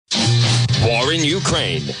war in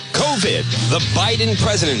Ukraine, COVID, the Biden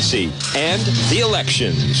presidency, and the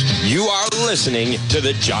elections. You are listening to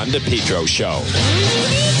The John DePetro Show.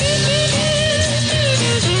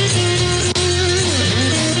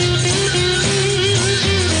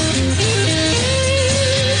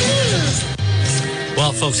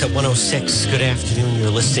 Well, folks, at 106, good afternoon. You're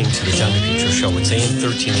listening to The John DePetro Show. It's AM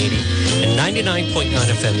 1380 and 99.9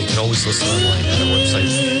 FM. You can always listen online at our website,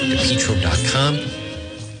 depetro.com.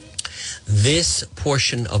 This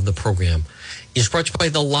portion of the program is brought to you by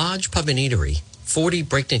the Lodge Pub and Eatery, 40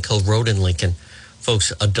 Breakneck Hill Road in Lincoln.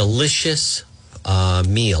 Folks, a delicious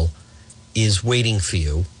meal is waiting for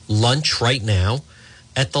you. Lunch right now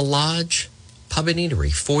at the Lodge Pub and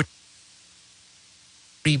Eatery, 40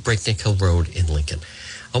 Breakneck Hill Road in Lincoln.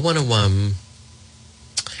 I want to, a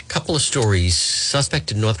couple of stories.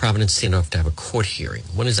 Suspect in North Providence standing off to have a court hearing.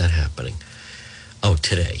 When is that happening? Oh,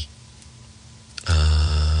 today.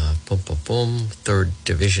 Third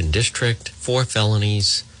Division District, 4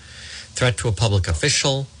 felonies, threat to a public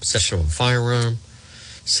official, possession of a firearm,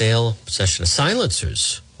 sale, possession of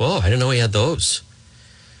silencers. Whoa, I didn't know he had those.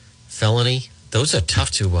 Felony. Those are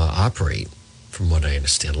tough to operate, from what I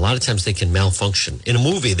understand. A lot of times they can malfunction. In a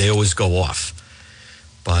movie, they always go off.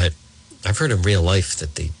 But I've heard in real life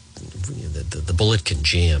that the bullet can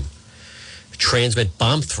jam. Transmit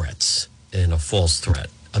bomb threats in a false threat.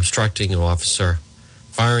 Obstructing an officer.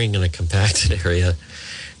 Firing in a compacted area.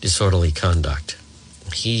 Disorderly conduct.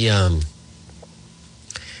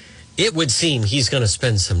 It would seem he's going to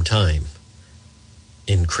spend some time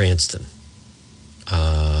in Cranston.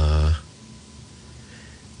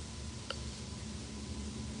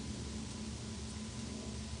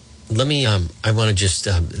 Let me, I want to just,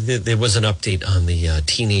 there was an update on the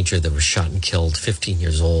teenager that was shot and killed, 15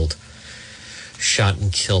 years old, shot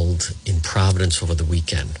and killed in Providence over the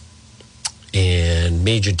weekend. And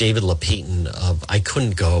Major David LePayton I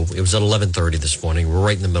couldn't go. It was at 11:30 this morning. We're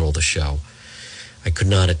right in the middle of the show. I could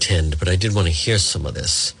not attend, but I did want to hear some of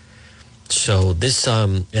this. So this,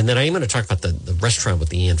 and then I am going to talk about the restaurant with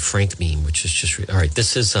the Anne Frank meme, which is just, all right,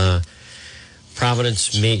 this is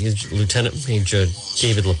Providence Lieutenant Major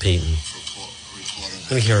David LePayton.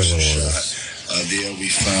 Let me hear a little of this. There we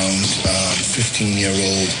found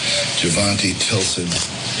 15-year-old Javante Tilson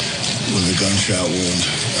with a gunshot wound.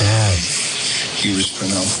 He was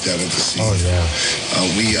pronounced dead at the scene. Oh, yeah.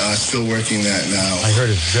 We are still working that now. I heard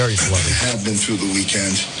it's very bloody. I have been through the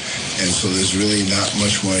weekend, and so there's really not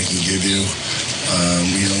much more I can give you.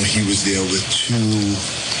 He was there with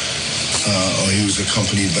he was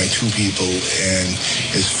accompanied by 2 people, and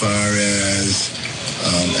as far as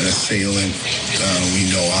an assailant, we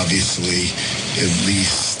know obviously at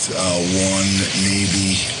least 1,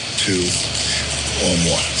 maybe 2 or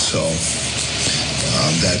more. So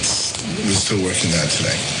we're still working that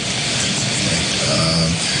today.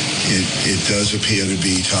 It does appear to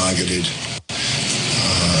be targeted,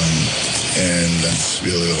 and that's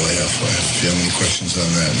really all I have for you. If you have any questions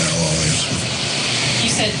on that now, I'll answer. You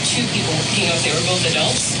said 2 people. Do you know if they were both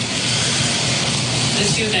adults? The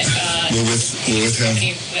 2 that we're with him.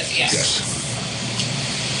 Yeah. Yes.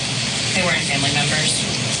 They weren't family members.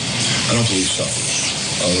 I don't believe so.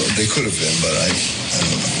 They could have been, but I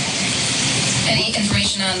don't know. Any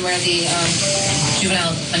information on where the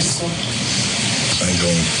juvenile went to school? I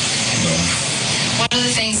don't know. One of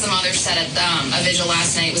the things the mother said at a vigil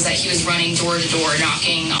last night was that he was running door to door,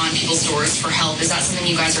 knocking on people's doors for help. Is that something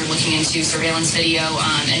you guys are looking into, surveillance video?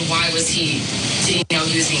 And why did he know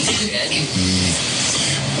he was being shooted?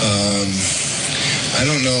 I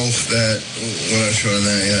don't know that we're not sure on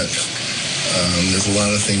that yet. There's a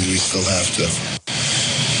lot of things we still have to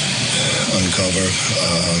uncover.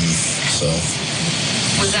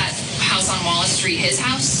 Was that house on Wallace Street his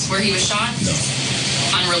house where he was shot? No.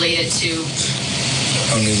 Unrelated to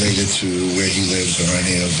where he lives or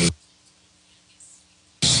any of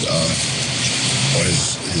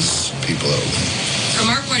his people that with him. From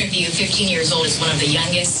our point of view, 15 years old is one of the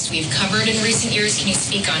youngest we've covered in recent years. Can you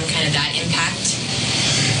speak on kind of that impact?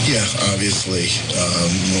 Yeah, obviously,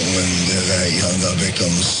 when they're that young, our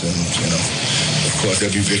victims, and of course,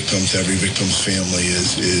 every victim's family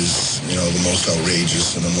is the most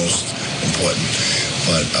outrageous and the most important.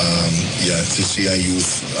 But to see our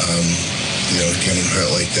youth, getting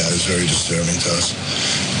hurt like that is very disturbing to us.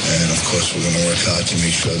 And of course, we're going to work hard to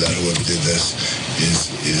make sure that whoever did this is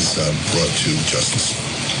brought to justice.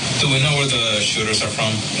 Do we know where the shooters are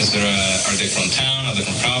from? Are they from town? Are they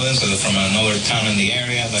from Providence? Are they from another town in the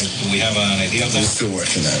area? Do we have an idea of that? We're still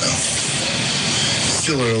working that out.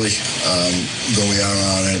 Still early, though we are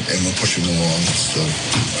on it and we're pushing along. It's still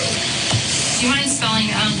early. Do you mind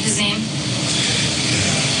spelling his name?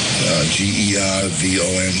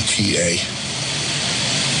 GERVONTA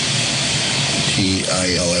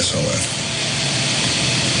TILSON.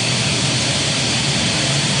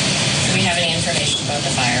 Do we have any information about the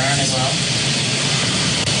firearm as well?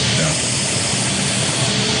 No.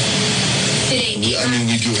 Did I mean,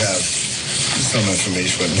 we do have some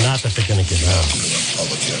information, but Not that they're going to get out.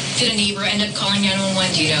 public yet. a neighbor end up calling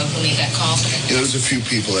 911? Do you know who made that call? Yeah, there's a few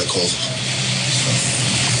people that called.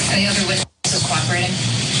 Are the other witnesses cooperating?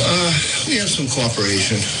 We have some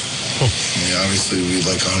cooperation. I mean, obviously, we'd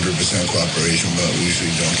like 100% cooperation, but we usually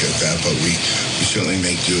don't get that. But we certainly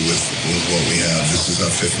make do with what we have. This is our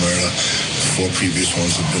 5th murder. 4 previous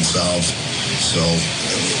ones have been solved. So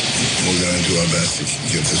we're going to do our best to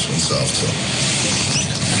get this one solved. So.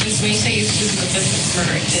 When you say this is the 5th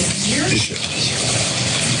murder this year? This year.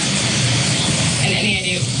 And any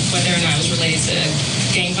idea whether or not it was related to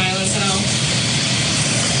gang violence at all?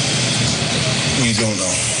 We don't know.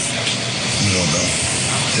 We don't know.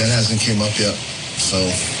 That hasn't came up yet, so,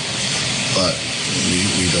 but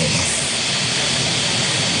we don't know.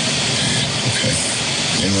 Okay.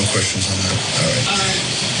 Any more questions on that? All right.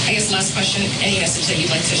 I guess last question, any message that you'd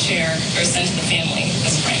like to share or send to the family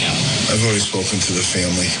as of right now? I've already spoken to the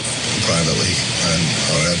family privately and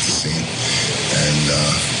are at the scene, and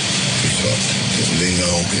we talked. They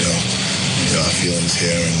know, our feelings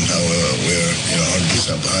here and how we're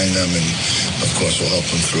 100% behind them, and of course we'll help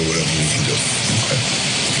them through whatever we can do. Okay.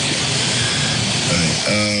 All right.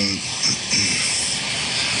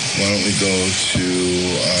 Why don't we go to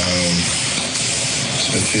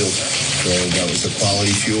Smithfield? So that was the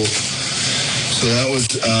Quality Fuel. So that was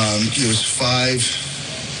there was 5.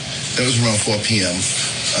 That was around 4 p.m.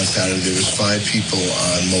 on Saturday. There was 5 people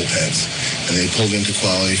on mopeds, and they pulled into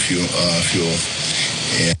Quality Fuel,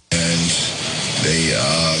 and they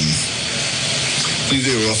believe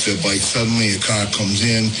they were off their bike. Suddenly, a car comes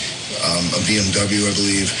in, a BMW, I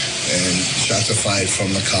believe, and shots are fired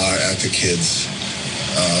from the car at the kids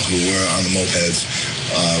who were on the mopeds.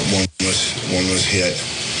 One was hit.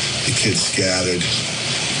 The kids scattered.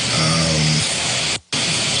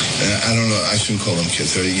 I don't know. I shouldn't call them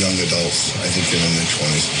kids. They're young adults. I think they're in their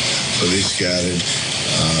 20s. So they scattered.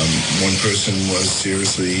 One person was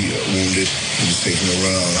seriously wounded. He was taken to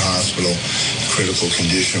Rhode Island Hospital. Critical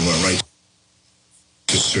condition. Went right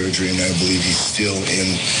to surgery, and I believe he's still in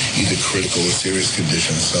either critical or serious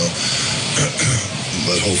condition. So,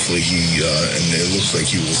 but hopefully and it looks like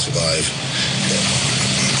he will survive.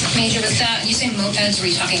 Major, was that, you say mopeds,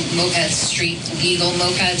 were you talking mopeds, street legal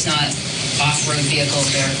mopeds, not off-road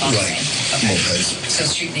vehicles they're Right. Okay. Mopeds. So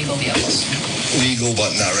street legal vehicles. Legal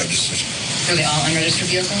but not registered. Were they all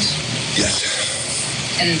unregistered vehicles? Yes.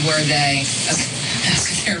 And were they,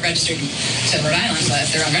 if they're registered to Rhode Island, but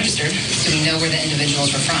if they're unregistered, do we know where the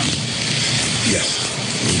individuals were from? Yes.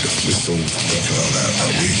 We're still working on that,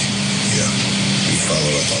 but we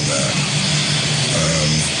followed up on that.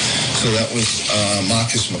 So that was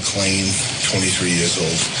Marcus McLean, 23 years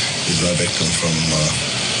old, is our victim from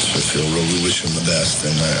Smithfield Road. We wish him the best,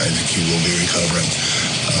 and I think he will be recovering.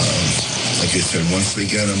 Like I said, once they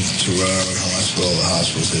get him to our hospital, the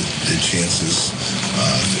hospitals, their chances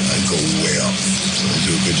go way up. So they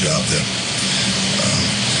do a good job there.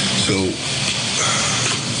 So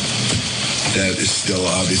that is still,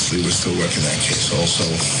 obviously, we're still working that case also.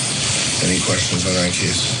 Any questions on that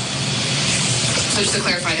case? So just to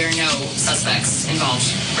clarify, there are no suspects involved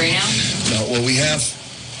right now? No, well, we have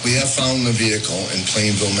found the vehicle in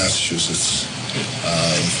Plainville, Massachusetts.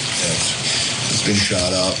 It's been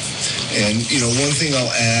shot up. And, one thing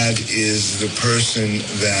I'll add is the person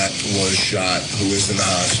that was shot, who is in the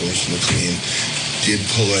hospital, Mr. McLean, did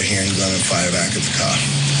pull a handgun and fire back at the car.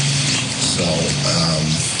 So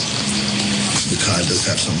the car does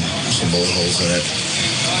have some bullet holes in it.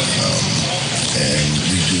 And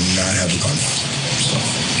we do not have a gun. So.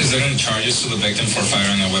 Is there any charges to the victim for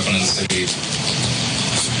firing a weapon in the city?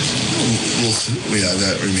 We'll see. Yeah,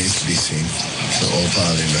 that remains to be seen. So all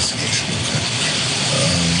part of the investigation. Okay.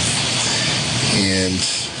 And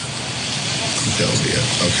that'll be it.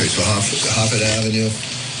 Okay, so Harvard Avenue.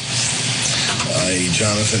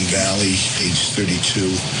 Jonathan Valley, age 32,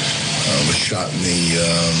 was shot in the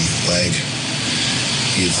leg.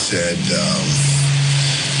 He had said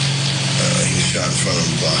he was shot in front of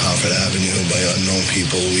Harvard Avenue by unknown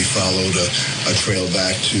people. We followed a trail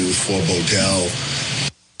back to Fort Bodell.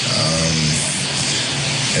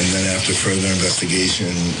 And then after further investigation,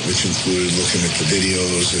 which included looking at the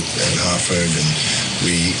videos at Hartford, and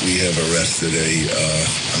we have arrested a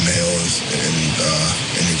male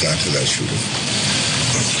in regard to that shooting.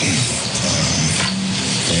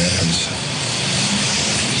 And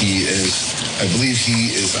he is I believe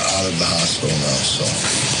he is out of the hospital now, so.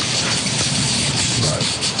 Right.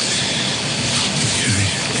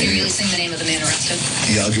 Are you releasing the name of the man arrested?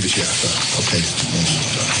 Yeah, I'll give it to you after. Okay.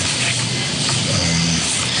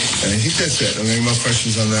 And I think that's it. Are there any more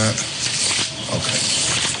questions on that? Okay.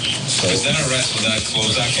 So. Is that arrest, would that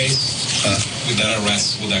close that case? With that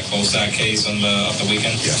arrest, would that close that case on the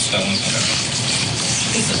weekend? Yes. That one's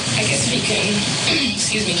I guess we can,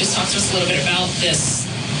 excuse me, just talk to us a little bit about this,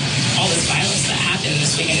 all this violence that happened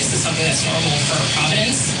this weekend. Is this something that's normal for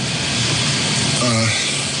Providence?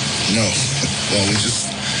 No. Well, we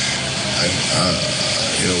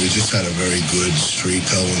just had a very good streak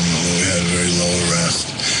going. We had a very low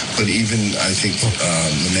arrest. But even, I think,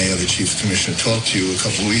 the mayor, the chief commissioner, talked to you a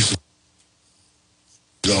couple of weeks ago,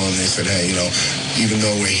 and they said, hey, even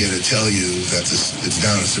though we're here to tell you that it's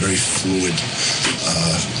down, it's a very fluid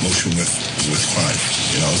motion with crime.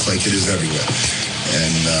 It's like it is everywhere.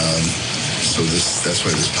 And so that's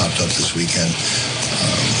why this popped up this weekend.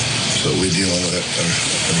 So we're dealing with it.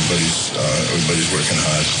 Everybody's working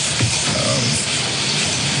hard.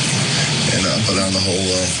 But on the whole,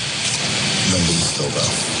 numbers are still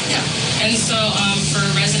down. Yeah. And so for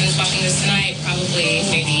residents watching this tonight, probably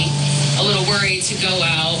maybe a little worried to go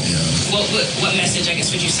out. Yeah. What message, I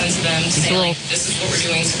guess, would you send to them to say, like, this is what we're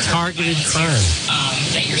doing to curb targeted violence crime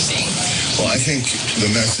that you're seeing? Well, I think the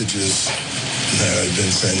messages that I've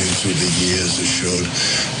been sending through the years have showed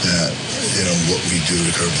that, what we do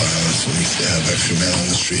to curb violence. We have extra men on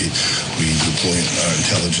the street. We deploy our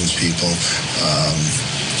intelligence people.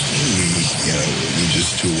 We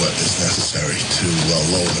just do what is necessary to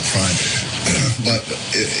lower the crime. But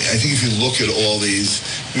I think if you look at all these,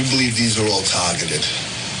 we believe these are all targeted.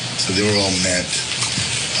 So they were all meant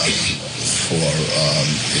for,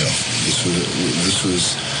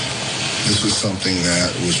 this was something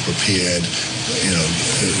that was prepared.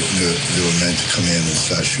 They were meant to come in and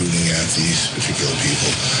start shooting at these particular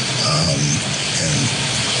people.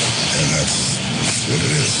 And that's what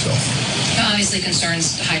it is, so. Obviously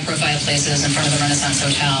concerns high-profile places in front of the Renaissance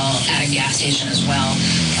Hotel, at a gas station as well.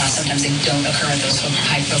 Sometimes they don't occur at those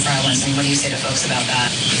high-profile ones. And what do you say to folks about that?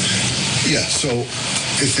 Yeah, so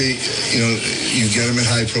if they, you get them in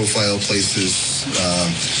high-profile places,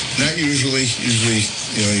 not usually. Usually,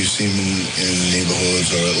 you see them in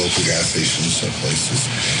neighborhoods or at local gas stations or places.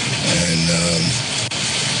 And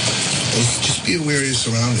just be aware of your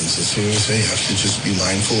surroundings. That's what I say. You have to just be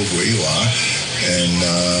mindful of where you are. And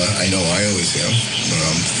I know I always am when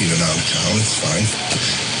I'm even out of town. It's fine.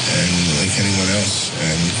 And like anyone else.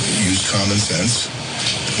 And use common sense,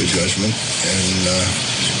 good judgment, and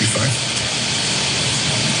should be fine.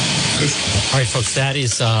 Good. All right, folks, that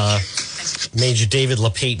is Major David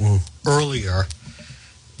LePayton earlier.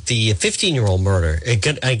 The 15-year-old murder.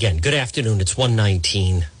 Again, good afternoon. It's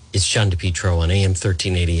 1:19. It's John DePietro on AM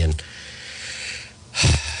 1380 and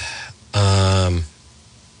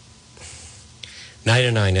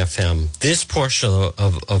 99 FM. This portion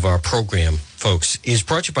of our program, folks, is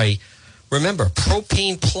brought to you by, remember,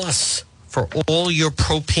 Propane Plus for all your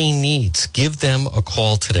propane needs. Give them a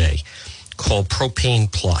call today. Call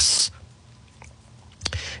Propane Plus.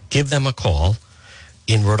 Give them a call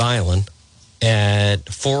in Rhode Island at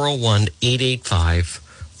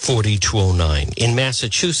 401-885-4209. In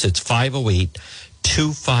Massachusetts,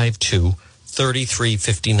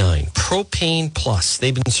 508-252-3359. Propane Plus.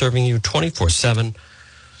 They've been serving you 24/7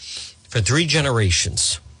 for 3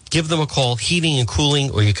 generations. Give them a call, heating and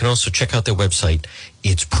cooling, or you can also check out their website.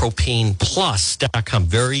 It's propaneplus.com.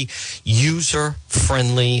 Very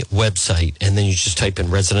user-friendly website. And then you just type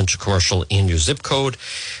in residential, commercial, and your zip code,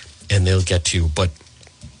 and they'll get to you. But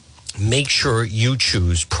make sure you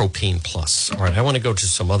choose Propane Plus. All right, I want to go to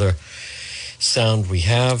some other sound we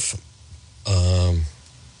have.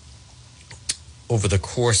 Over the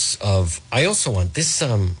course of, I also want this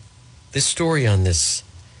story on this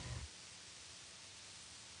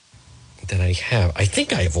that I have. I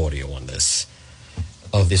think I have audio on this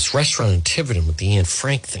of this restaurant in Tiverton with the Anne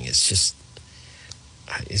Frank thing. It's just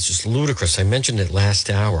ludicrous. I mentioned it last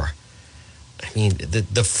hour. I mean,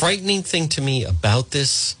 the frightening thing to me about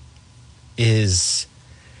this is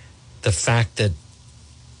the fact that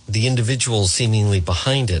the individual seemingly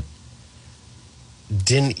behind it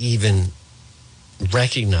didn't even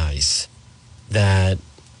recognize that,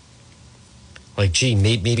 like, gee,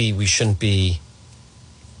 maybe we shouldn't be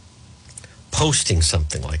posting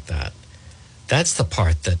something like that. That's the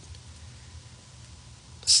part that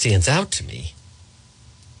stands out to me.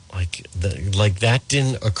 Like that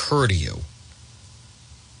didn't occur to you.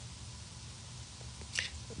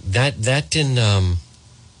 That didn't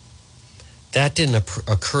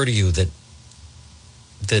occur to you that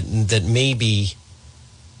that maybe,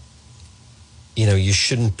 you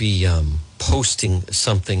shouldn't be posting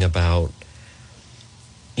something about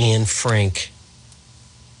Anne Frank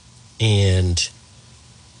and,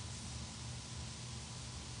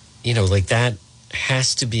 like that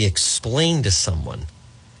has to be explained to someone.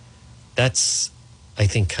 That's, I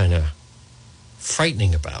think, kind of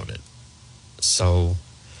frightening about it. So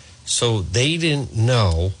they didn't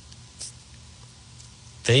know.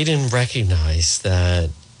 They didn't recognize that,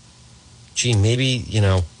 gee, maybe,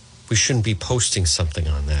 we shouldn't be posting something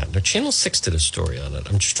on that. Now, Channel 6 did a story on it.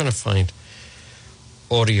 I'm just trying to find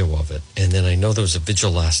audio of it. And then I know there was a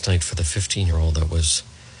vigil last night for the 15-year-old that was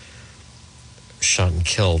shot and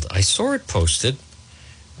killed. I saw it posted.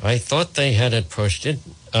 I thought they had it posted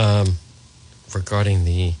regarding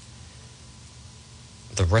the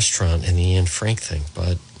restaurant and the Anne Frank thing.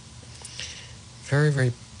 But very,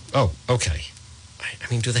 very... Oh, okay.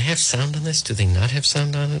 I mean, do they have sound on this? Do they not have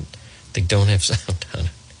sound on it? They don't have sound on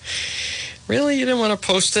it. Really? You didn't want to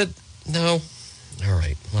post it? No? All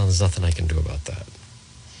right. Well, there's nothing I can do about that.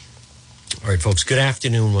 All right, folks. Good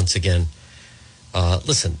afternoon once again.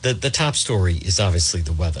 Listen, the top story is obviously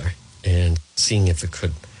the weather and seeing if it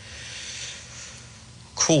could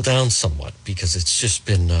cool down somewhat because it's just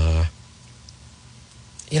been, I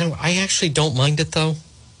actually don't mind it, though.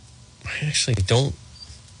 I actually don't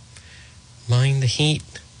mind the heat.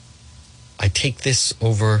 I take this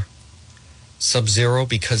over sub-zero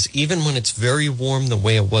because even when it's very warm the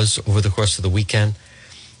way it was over the course of the weekend,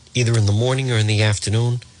 either in the morning or in the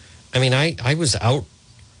afternoon, I mean, I was out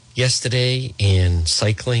yesterday and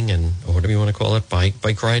cycling and or whatever you want to call it,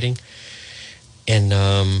 bike riding. And,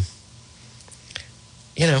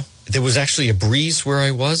 there was actually a breeze where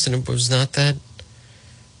I was and it was not that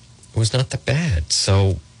bad.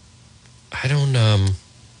 So I don't,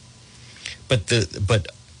 but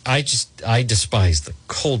I despise the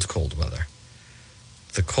cold weather.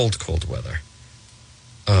 The cold weather.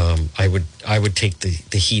 I would take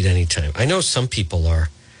the heat anytime. I know some people are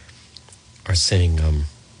saying,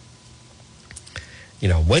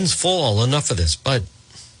 when's fall? Enough of this. But,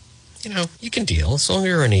 you can deal as long as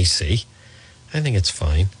you're in AC. I think it's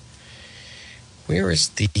fine. Where is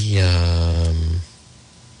the,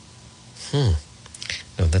 no,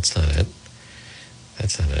 that's not it.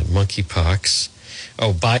 That's not it. Monkeypox.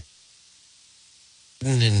 Oh, Biden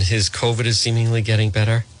and his COVID is seemingly getting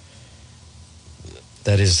better.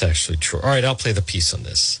 That is actually true. All right, I'll play the piece on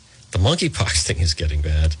this. The monkeypox thing is getting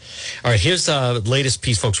bad. All right, here's the latest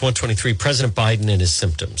piece, folks. 123, President Biden and his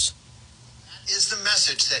symptoms. Is the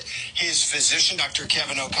message that his physician, Dr.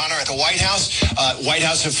 Kevin O'Connor at the White House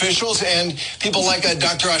officials, and people like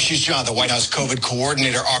Dr. Ashish Jha, the White House COVID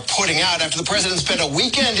coordinator, are putting out after the president spent a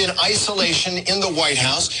weekend in isolation in the White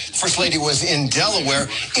House. First Lady was in Delaware,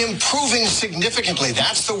 improving significantly.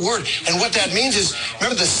 That's the word. And what that means is,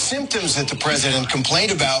 remember the symptoms that the president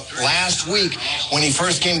complained about last week when he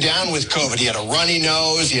first came down with COVID. He had a runny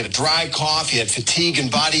nose, he had a dry cough, he had fatigue and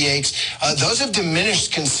body aches. Those have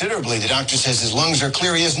diminished considerably. The doctor says his lungs are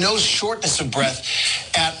clear. He has no shortness of breath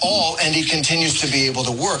at all, and he continues to be able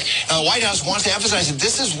to work. Now, the White House wants to emphasize that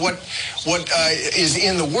this is what is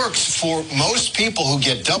in the works for most people who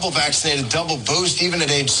get double vaccinated, double boosted, even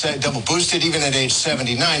at age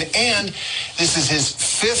 79. And this is his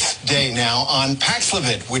 5th day now on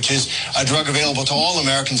Paxlovid, which is a drug available to all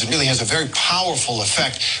Americans and really has a very powerful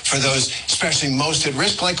effect for those especially most at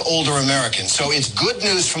risk, like older Americans. So it's good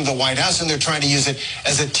news from the White House, and they're trying to use it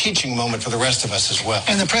as a teaching moment for the rest of us as well.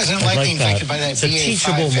 And the president might be infected by that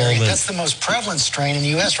BA.5 variant. That's the most prevalent strain in the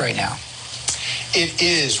U.S. right now. It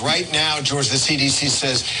is. Right now, George, the CDC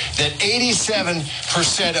says that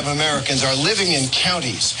 87% of Americans are living in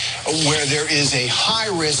counties where there is a high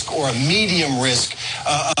risk or a medium risk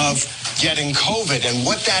of getting COVID. And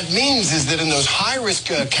what that means is that in those high-risk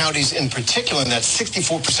counties in particular, and that's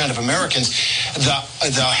 64% of Americans,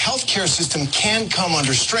 the healthcare system can come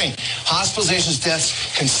under strain. Hospitalizations, deaths,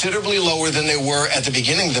 considerably lower than they were at the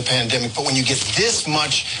beginning of the pandemic. But when you get this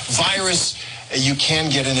much virus, you can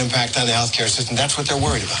get an impact on the healthcare system. That's what they're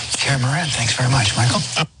worried about. Karen Moran, thanks very much. Michael?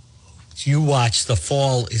 You watch. The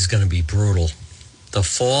fall is going to be brutal. The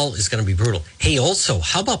fall is going to be brutal. Hey, also,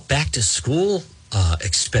 how about back to school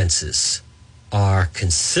expenses are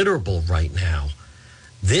considerable right now.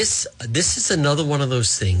 This is another one of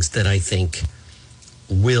those things that I think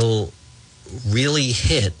will really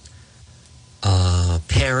hit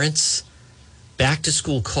parents. Back to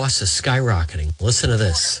school costs are skyrocketing. Listen to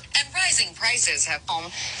this. And rising prices have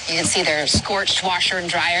home. You can see their scorched washer and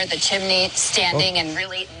dryer, the chimney standing, and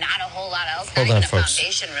really not a whole lot else. Hold not on, even folks. A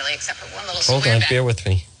foundation, really, except for one little Hold square on, bed. bear with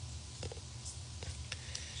me.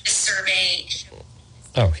 This survey.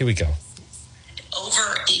 Oh, here we go.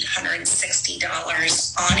 Over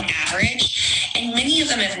 $860 on average, and many of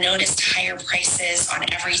them have noticed higher prices on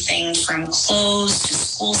everything from clothes to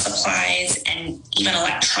school supplies and even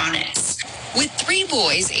electronics. With 3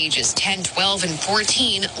 boys, ages 10, 12, and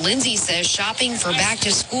 14, Lindsay says shopping for back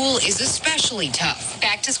to school is especially tough.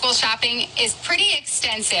 Back to school shopping is pretty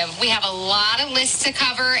extensive. We have a lot of lists to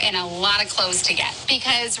cover and a lot of clothes to get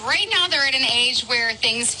because right now they're at an age where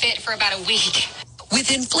things fit for about a week. With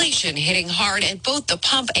inflation hitting hard at both the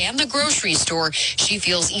pump and the grocery store, she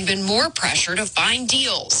feels even more pressure to find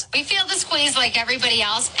deals. We feel the squeeze like everybody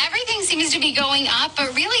else. Everything seems to be going up,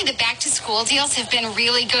 but really the back to school deals have been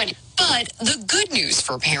really good. But the good news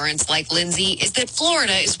for parents like Lindsay is that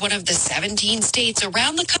Florida is one of the 17 states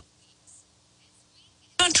around the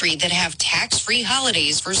country that have tax-free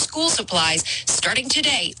holidays for school supplies starting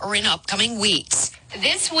today or in upcoming weeks.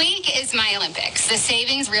 This week is my Olympics. The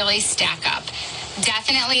savings really stack up.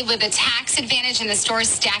 Definitely with the tax advantage and the stores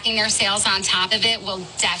stacking their sales on top of it, we'll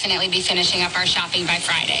definitely be finishing up our shopping by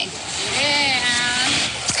Friday. Yeah.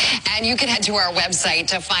 And you can head to our website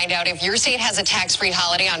to find out if your state has a tax-free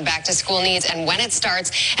holiday on back-to-school needs and when it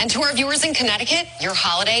starts. And to our viewers in Connecticut, your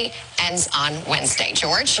holiday ends on Wednesday.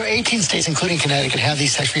 George? So 18 states, including Connecticut, have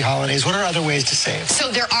these tax-free holidays. What are other ways to save?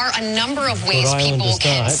 So there are a number of ways people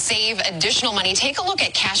can save additional money. Take a look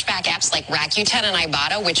at cashback apps like Rakuten and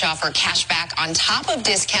Ibotta, which offer cashback on top of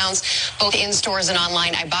discounts, both in stores and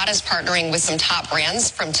online. Ibotta's partnering with some top brands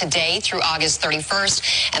from today through August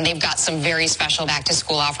 31st, and they've got some very special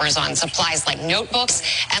back-to-school offers on supplies like notebooks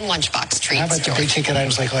and lunchbox treats. How about the big-ticket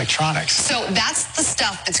items like electronics? So that's the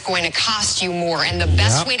stuff that's going to cost you more, and the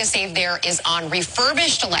best way to save there is on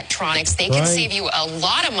refurbished electronics. They can save you a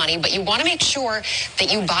lot of money, but you want to make sure that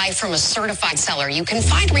you buy from a certified seller. You can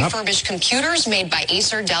find refurbished computers made by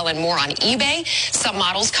Acer, Dell, and more on eBay. Some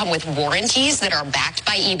models come with warranties that are backed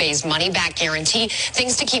by eBay's money-back guarantee.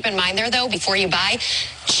 Things to keep in mind there, though, before you buy,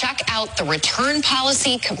 check out the return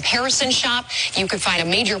policy comparison shop. You could find a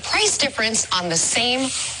major price difference on the same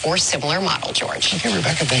or similar model, George. Okay,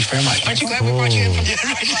 Rebecca, thanks very much. Aren't you glad we brought you in from dinner?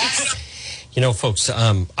 You know, folks,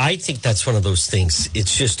 I think that's one of those things.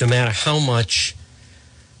 It's just no matter how much,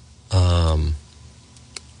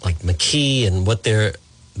 like McKee and what they're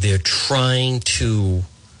trying to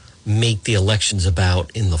make the elections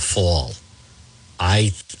about in the fall, I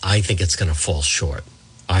think it's going to fall short.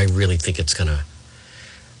 I really think it's going to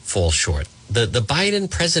fall short. The Biden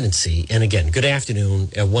presidency, and again, good afternoon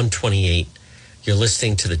at 1:28. You're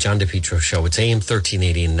listening to the John DePetro Show. It's AM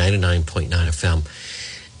 1380 and 99.9 FM.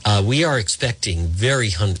 We are expecting very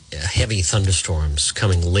heavy thunderstorms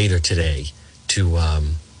coming later today to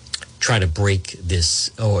try to break this,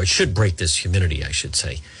 or it should break this humidity, I should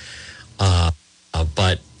say.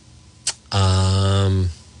 But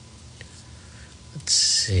let's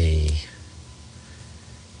see.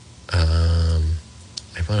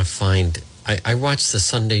 I want to find. I watched the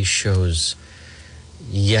Sunday shows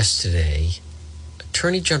yesterday.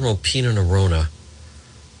 Attorney General Peter Neronha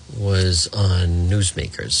was on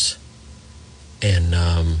Newsmakers, and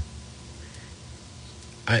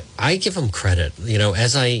I give him credit. You know,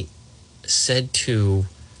 as I said to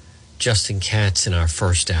Justin Katz in our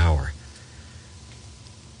first hour,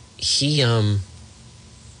 he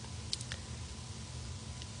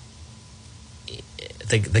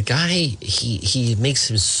the guy, he makes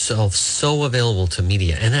himself so available to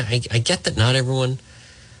media, and I get that not everyone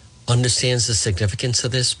understands the significance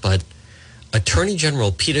of this, but Attorney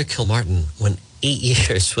General Peter Kilmartin went 8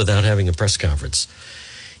 years without having a press conference.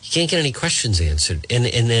 He can't get any questions answered. And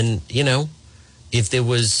then, you know, if there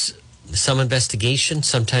was some investigation,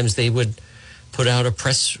 sometimes they would put out a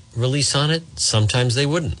press release on it. Sometimes they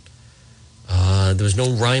wouldn't. There was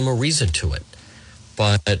no rhyme or reason to it.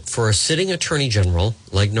 But for a sitting Attorney General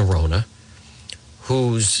like Neronha,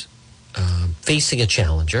 who's facing a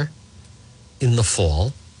challenger in the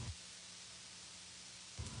fall,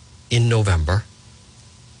 in November,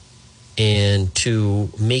 and to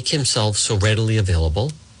make himself so readily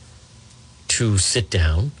available to sit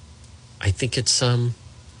down, I think it's not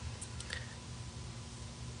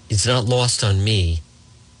lost on me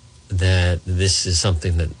that this is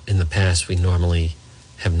something that in the past we normally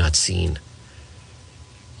have not seen.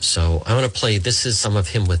 So I want to play, this is some of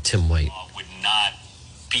him with Tim White. Would not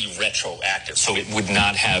be retroactive, so it would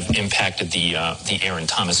not have impacted the Aaron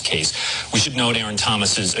Thomas case. We should note Aaron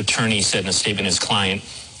Thomas's attorney said in a statement his client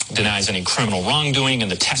denies any criminal wrongdoing, and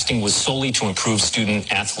the testing was solely to improve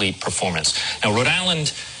student-athlete performance. Now, Rhode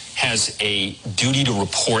Island has a duty to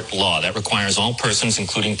report law that requires all persons,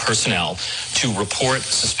 including personnel, to report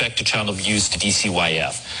suspected child abuse to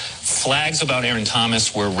DCYF. Flags about Aaron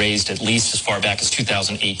Thomas were raised at least as far back as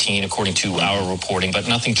 2018, according to our reporting, but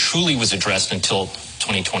nothing truly was addressed until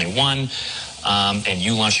 2021, and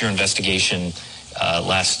you launched your investigation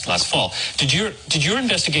last fall. Did your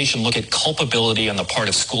investigation look at culpability on the part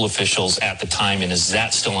of school officials at the time, and is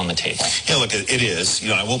that still on the table? Yeah, look, it is.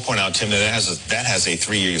 I will point out, Tim, that has a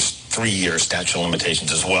 3-year statute of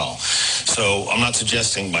limitations as well. So I'm not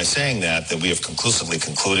suggesting by saying that we have conclusively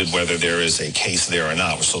concluded whether there is a case there or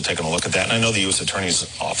not. We're still taking a look at that. And I know the U.S. Attorney's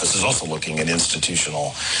Office is also looking at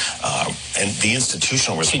institutional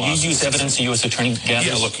response. Can you use evidence the U.S. Attorney gathers?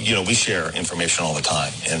 Yeah, look, we share information all the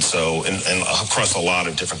time. And so, and across a lot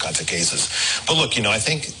of different kinds of cases. But look, I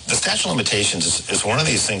think the statute of limitations is one of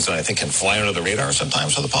these things that I think can fly under the radar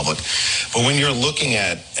sometimes for the public. But when you're looking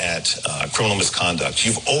at criminal misconduct,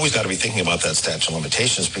 you've always got to be thinking about that statute of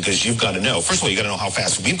limitations, because you've got to know, first of all, you got to know how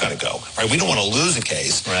fast we've got to go, right? We don't want to lose a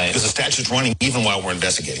case because the statute's running even while we're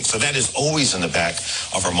investigating. So that is always in the back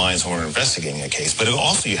of our minds when we're investigating a case. But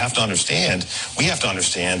also we have to understand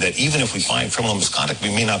that even if we find criminal misconduct, we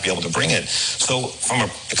may not be able to bring it. So from an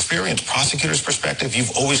experienced prosecutor's perspective,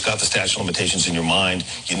 you've always got the statute of limitations in your mind.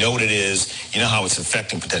 You know what it is. You know how it's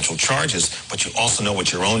affecting potential charges, but you also know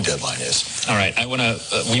what your own deadline is. All right.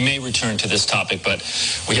 We may return to this topic, but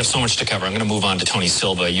we have so much to cover. I'm going to move on to Tony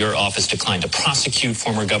Silva. Your office declined to prosecute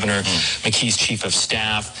former Governor McKee's chief of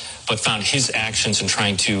staff, but found his actions in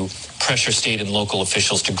trying to pressure state and local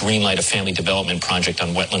officials to greenlight a family development project on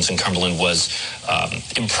wetlands in Cumberland was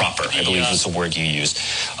improper, I believe was the word you used.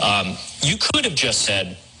 You could have just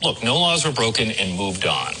said, look, no laws were broken and moved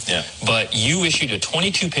on. Yeah. But you issued a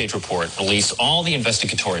 22-page report, released all the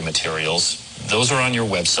investigatory materials. Those are on your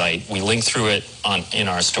website. We linked through it in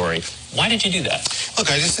our story. Why did you do that?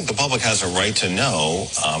 Look, I just think the public has a right to know,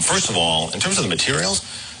 first of all, in terms of the materials,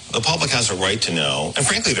 the public has a right to know, and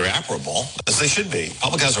frankly, they're apparable, as they should be. The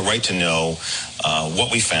public has a right to know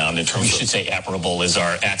what we found in terms of... We should say apparable is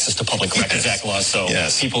our Access to Public Records Act law, so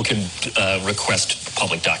people can request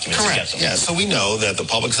public documents. Correct, yeah. So we know that the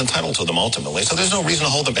public's entitled to them ultimately, so there's no reason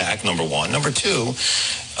to hold them back, number one. Number two,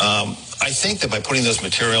 I think that by putting those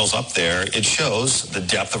materials up there, it shows the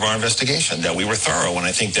depth of our investigation, that we were thorough, and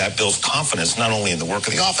I think that builds confidence not only in the work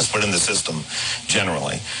of the office, but in the system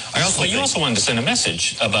generally. You also wanted to send a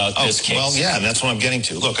message about this case. Well, yeah, and that's what I'm getting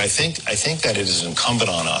to. Look, I think that it is incumbent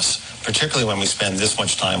on us, particularly when we spend this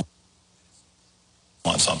much time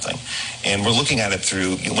on something, and we're looking at it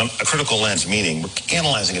through a critical lens, meaning we're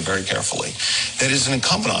analyzing it very carefully, that it is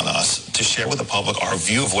incumbent on us to share with the public our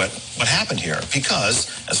view of what happened here, because,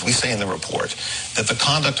 as we say in the report, that the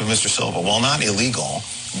conduct of Mr. Silva, while not illegal,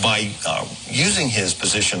 by using his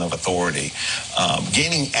position of authority,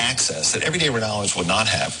 gaining access that everyday knowledge would not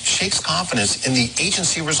have, shakes confidence in the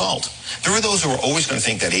agency result. There are those who are always going to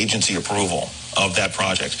think that agency approval of that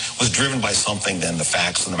project was driven by something than the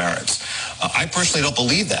facts and the merits. I personally don't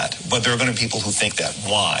believe that, but there are going to be people who think that.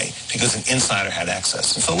 Why? Because an insider had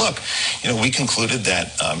access. And so look, we concluded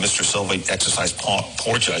that Mr. Silva exercised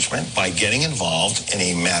poor judgment by getting involved in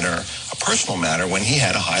a personal matter, when he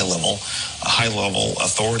had a high-level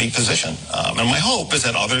authority position. And my hope is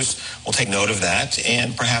that others will take note of that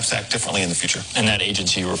and perhaps act differently in the future. And that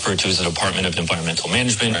agency you referred to is the Department of Environmental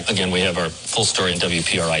Management. Right. Again, we have our full story on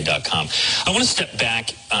WPRI.com. I want to step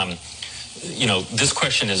back. This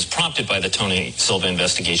question is prompted by the Tony Silva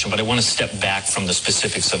investigation, but I want to step back from the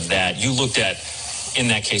specifics of that. You looked at, in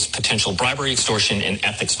that case, potential bribery, extortion, and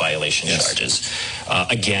ethics violation charges.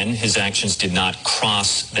 Again, his actions did not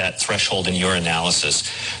cross that threshold in your analysis.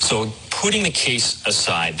 So putting the case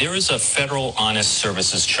aside, there is a federal honest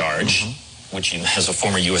services charge, which you, as a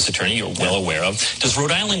former U.S. attorney, you're well aware of. Does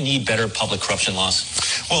Rhode Island need better public corruption laws?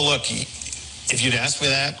 Well, look, if you'd asked me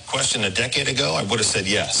that question a decade ago, I would have said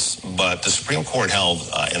yes. But the Supreme Court held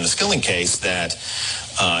in the Skilling case that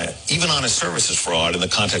even honest services fraud in the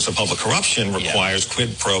context of public corruption requires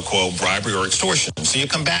quid pro quo bribery or extortion. So you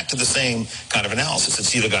come back to the same kind of analysis.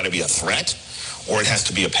 It's either got to be a threat or it has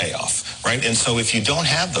to be a payoff, right? And so if you don't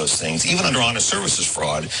have those things, even under honest services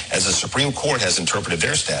fraud, as the Supreme Court has interpreted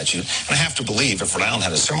their statute, and I have to believe if Rhode Island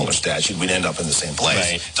had a similar statute, we'd end up in the same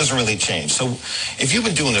place. Right. It doesn't really change. So if you've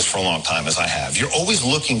been doing this for a long time, as I have, you're always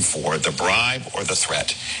looking for the bribe or the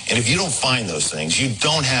threat. And if you don't find those things, you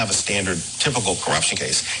don't have a standard, typical corruption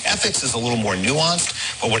case. Ethics is a little more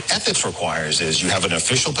nuanced, but what ethics requires is you have an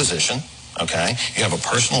official position, okay? You have a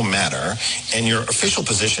personal matter, and your official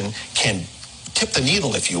position can tip the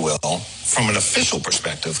needle, if you will, from an official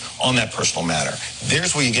perspective on that personal matter.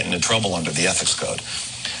 There's where you get into trouble under the ethics code.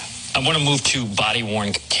 I want to move to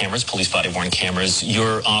body-worn cameras, police body-worn cameras.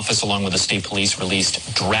 Your office, along with the state police,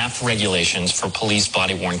 released draft regulations for police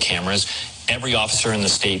body-worn cameras. Every officer in the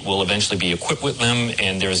state will eventually be equipped with them,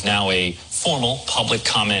 and there is now a formal public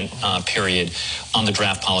comment period on the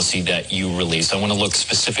draft policy that you released. I want to look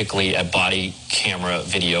specifically at body camera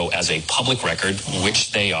video as a public record,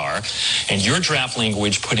 which they are. And your draft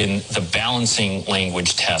language put in the balancing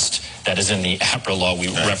language test that is in the APRA law we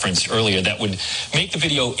referenced earlier that would make the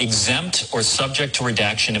video exempt or subject to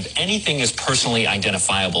redaction if anything is personally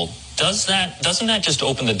identifiable. Doesn't that just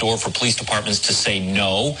open the door for police departments to say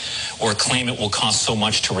no or claim it will cost so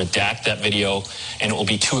much to redact that video and it will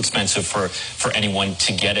be too expensive for anyone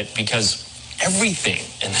to get it? Because everything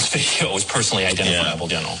in this video is personally identifiable,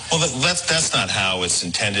 General. Well, that's not how it's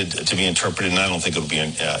intended to be interpreted, and I don't think it'll be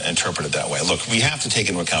interpreted that way. Look, we have to take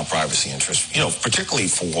into account privacy interests, particularly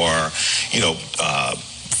for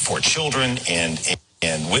children and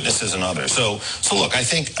witnesses and others. So look, I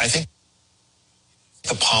think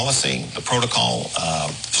the policy, the protocol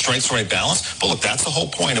strikes the right balance. But look, that's the whole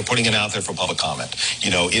point of putting it out there for public comment.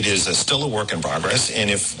 It is still a work in progress. And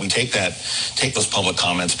if we take those public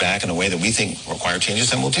comments back in a way that we think require changes,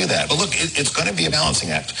 then we'll do that. But look, it's going to be a balancing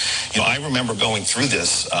act. I remember going through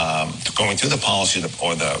this, going through the policy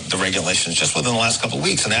or the regulations just within the last couple of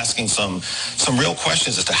weeks and asking some real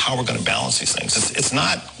questions as to how we're going to balance these things. It's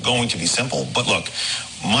not going to be simple. But look,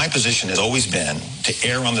 my position has always been to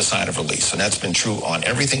err on the side of release, and that's been true on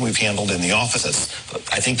everything we've handled in the office.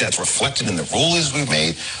 I think that's reflected in the rules we've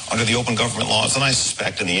made under the open government laws, and I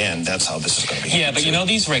suspect in the end that's how this is going to be. Yeah, but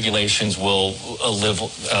these regulations will live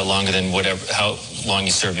longer than how long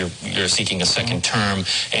you serve. You're seeking a second term,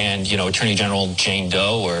 and Attorney General Jane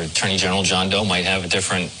Doe or Attorney General John Doe might have a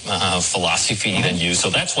different philosophy than you.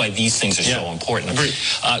 So that's why these things are so important. Agreed.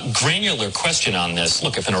 Granular question on this.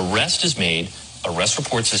 Look, if an arrest is made, arrest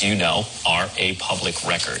reports, as you know, are a public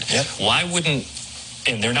record. Yep. Why wouldn't,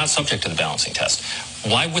 and they're not subject to the balancing test,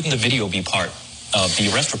 why wouldn't the video be part of the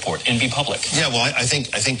arrest report and be public? Yeah, well, I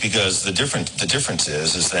think because the difference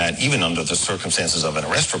is that even under the circumstances of an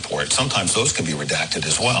arrest report, sometimes those can be redacted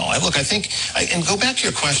as well. And go back to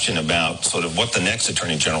your question about sort of what the next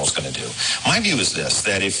Attorney General is going to do. My view is this,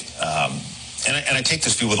 that if and I take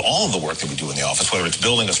this view with all of the work that we do in the office, whether it's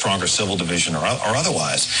building a stronger civil division or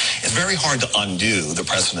otherwise, it's very hard to undo the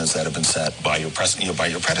precedents that have been set by your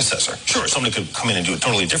predecessor. Sure, somebody could come in and do it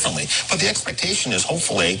totally differently, but the expectation is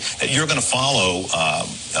hopefully that you're going to follow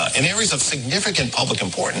in areas of significant public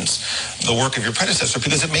importance the work of your predecessor,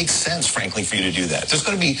 because it makes sense, frankly, for you to do that. There's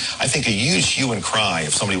going to be, I think, a huge hue and cry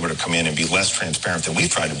if somebody were to come in and be less transparent than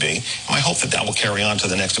we've tried to be. And I hope that will carry on to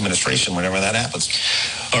the next administration whenever that happens.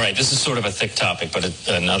 All right, this is sort of a thick topic, but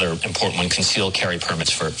another important one, concealed carry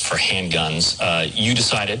permits for handguns. You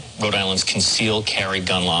decided Rhode Island's concealed carry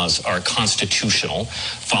gun laws are constitutional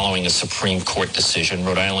following a Supreme Court decision.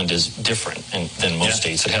 Rhode Island is different than most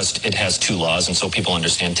states. It has two laws, and so people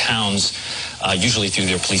understand towns, usually through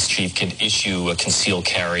their police chief, can issue a concealed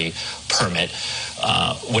carry permit.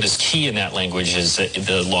 What is key in that language is that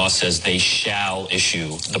the law says they shall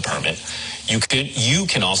issue the permit. You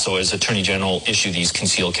can also, as Attorney General, issue these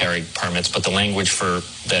concealed carry permits, but the language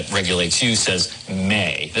that regulates you says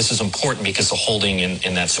may. This is important because the holding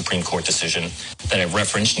in that Supreme Court decision that I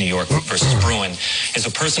referenced, New York versus Bruin, is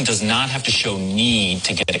a person does not have to show need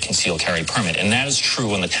to get a concealed carry permit. And that is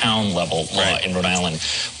true on the town level law in Rhode Island.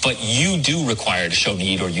 But you do require to show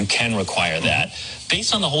need, or you can require that.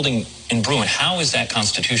 Based on the holding in Bruin, how is that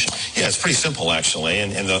constitutional? Yeah, it's pretty simple, actually,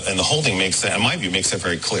 and the holding makes that, in my view, makes that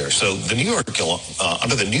very clear. So the New York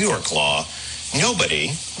under the New York law, nobody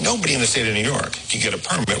in the state of New York can get a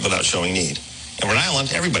permit without showing need. In Rhode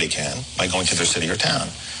Island, everybody can by going to their city or town.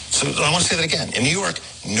 So I want to say that again. In New York,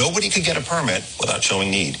 nobody could get a permit without showing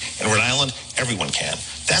need. In Rhode Island, everyone can.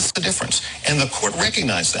 That's the difference. And the court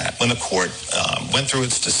recognized that. When the court went through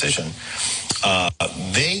its decision,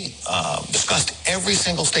 they discussed every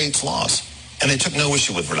single state's laws, and they took no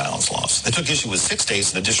issue with Rhode Island's laws. They took issue with 6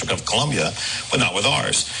 states in the District of Columbia, but not with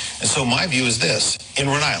ours. And so my view is this. In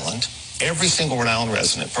Rhode Island, every single Rhode Island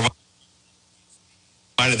resident, provided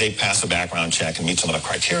they pass a background check and meet some of the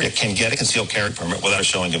criteria, can get a concealed carry permit without a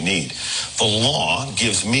showing of need. The law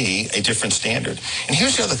gives me a different standard. And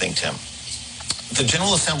here's the other thing, Tim. The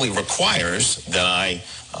General Assembly requires that I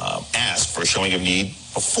ask for a showing of need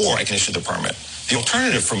before I can issue the permit. The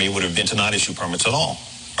alternative for me would have been to not issue permits at all,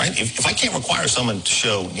 right? If I can't require someone to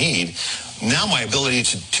show need, now my ability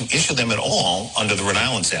to issue them at all under the Rhode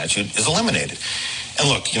Island statute is eliminated. And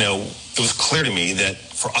look, it was clear to me that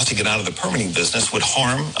for us to get out of the permitting business would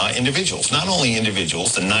harm individuals. Not only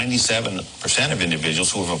individuals, the 97% of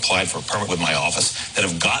individuals who have applied for a permit with my office that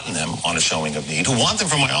have gotten them on a showing of need, who want them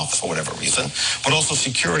from my office for whatever reason, but also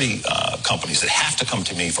security companies that have to come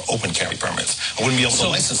to me for open carry permits. I wouldn't be able to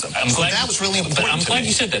license them. That was really important. But I'm glad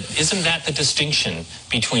you said that. Isn't that the distinction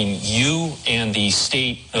between you and the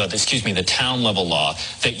the town level law,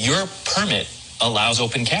 that your permit allows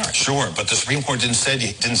open carry? Sure, but the Supreme Court didn't say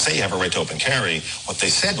you have a right to open carry. What they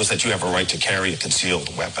said was that you have a right to carry a concealed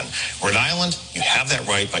weapon. Rhode Island, you have that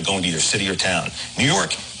right by going to your city or town. New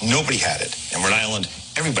York, nobody had it. In Rhode Island,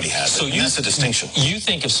 everybody has it. And that's the distinction. You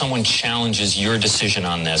think if someone challenges your decision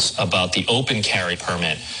on this about the open carry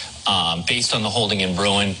permit, based on the holding in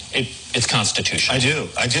Bruin, it's constitutional?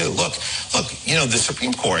 I do. Look, the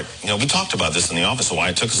Supreme Court, we talked about this in the office, why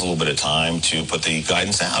it took us a little bit of time to put the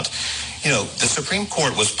guidance out. The Supreme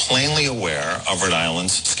Court was plainly aware of Rhode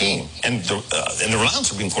Island's scheme, and the Rhode Island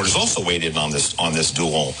Supreme Court has also weighed in on this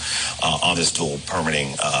dual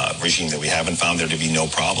permitting regime that we have, and found there to be no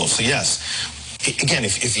problem. So yes, again,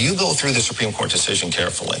 if you go through the Supreme Court decision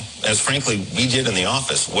carefully, as frankly we did in the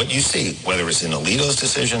office, what you see, whether it's in Alito's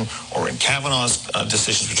decision or in Kavanaugh's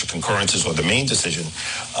decisions, which are concurrences, or the main decision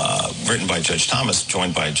written by Judge Thomas,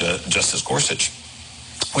 joined by Justice Gorsuch,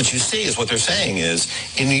 what you see is what they're saying is,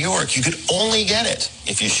 in New York, you could only get it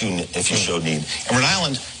if you showed need. In Rhode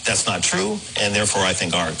Island, that's not true, and therefore I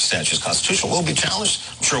think our statute is constitutional. Will be challenged,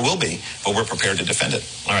 I'm sure will be, but we're prepared to defend it.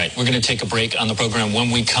 All right, we're going to take a break on the program. When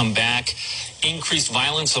we come back, increased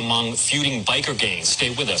violence among feuding biker gangs.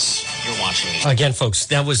 Stay with us. You're watching me. Again, folks,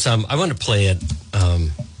 that was, I want to play it.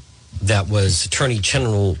 That was Attorney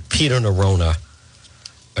General Peter Neronha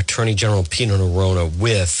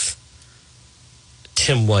with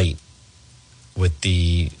Tim White with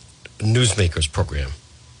the Newsmakers program.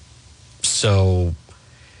 So,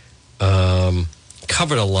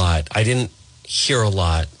 covered a lot. I didn't hear a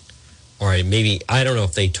lot, or maybe, I don't know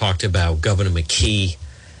if they talked about Governor McKee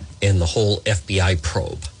and the whole FBI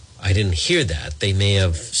probe. I didn't hear that. They may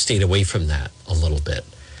have stayed away from that a little bit.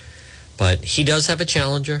 But he does have a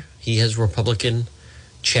challenger. He has Republican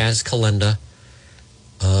Chaz Kalenda.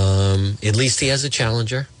 At least he has a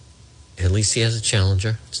challenger.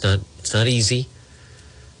 It's not easy.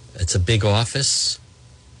 It's a big office.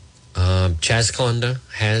 Chaz Kalenda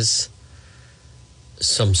has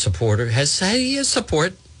some supporter. He has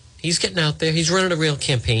support. He's getting out there. He's running a real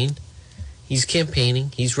campaign. He's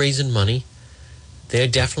campaigning. He's raising money. They're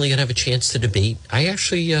definitely going to have a chance to debate. I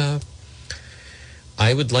actually,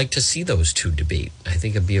 I would like to see those two debate. I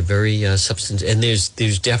think it'd be a very substantive. And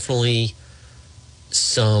there's definitely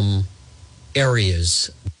some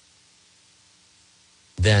areas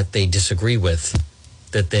that they disagree with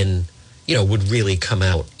that then, would really come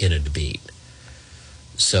out in a debate.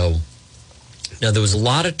 So, now there was a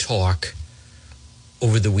lot of talk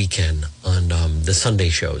over the weekend on the Sunday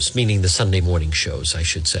shows, meaning the Sunday morning shows, I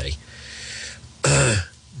should say,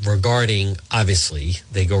 regarding, obviously,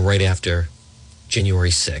 they go right after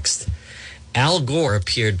January 6th. Al Gore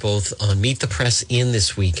appeared both on Meet the Press and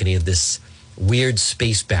This Week, and he had this weird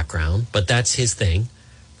space background, but that's his thing,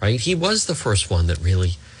 right? He was the first one that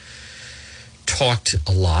really talked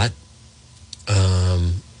a lot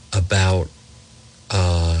about,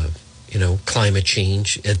 climate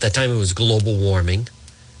change. At that time, it was global warming,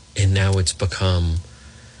 and now it's become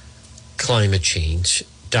climate change.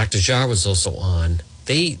 Dr. Jar was also on.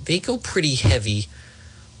 They go pretty heavy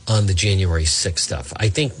on the January 6th stuff. I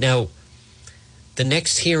think now the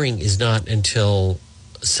next hearing is not until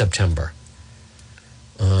September.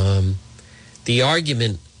 The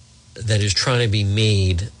argument that is trying to be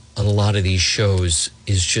made on a lot of these shows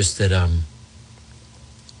is just that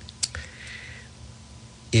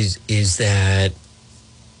is that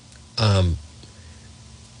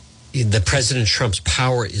the President Trump's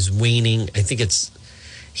power is waning. I think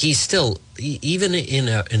he's still, even in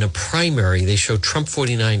a primary, they show Trump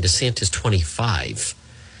 49, DeSantis 25.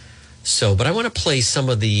 So, but I want to play some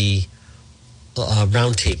of the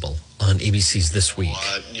roundtable on ABC's This Week.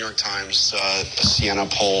 New York Times, a Siena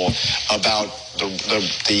poll about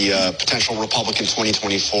the potential Republican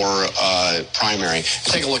 2024 primary.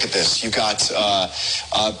 Take a look at this. You got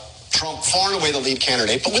Trump far and away the lead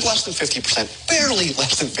candidate, but with less than 50%, barely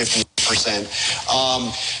less than 50%.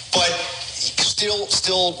 But still,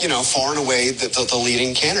 far and away the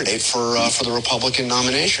leading candidate for the Republican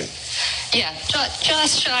nomination. Yeah,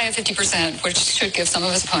 just shy of 50%, which should give some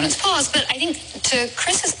of his opponents pause. But I think to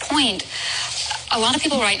Chris's point, a lot of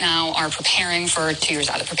people right now are preparing for 2 years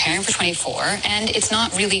out. They're preparing for 24, and it's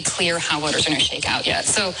not really clear how voters are going to shake out yet.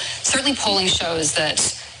 So certainly polling shows that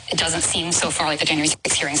It doesn't seem so far like the January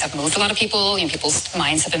 6th hearings have moved a lot of people. People's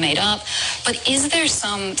minds have been made up. But is there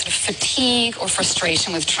some sort of fatigue or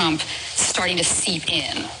frustration with Trump starting to seep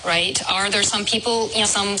in, right? Are there some people,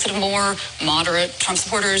 some sort of more moderate Trump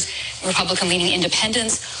supporters, Republican-leaning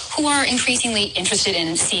independents, who are increasingly interested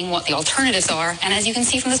in seeing what the alternatives are? And as you can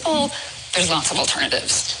see from this poll, there's lots of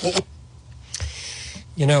alternatives.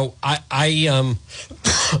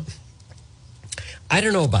 I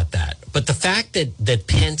don't know about that, but the fact that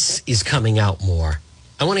Pence is coming out more,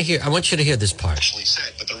 I want you to hear this part. Actually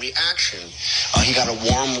said, but the reaction, he got a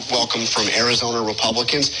warm welcome from Arizona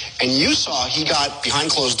Republicans, and you saw he got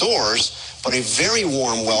behind closed doors, but a very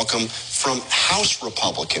warm welcome from House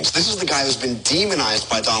Republicans. This is the guy who's been demonized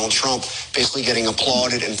by Donald Trump, basically getting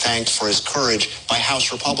applauded and thanked for his courage by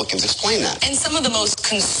House Republicans. Explain that. And some of the most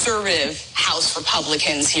conservative House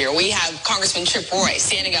Republicans here. We have Congressman Chip Roy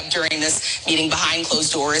standing up during this meeting behind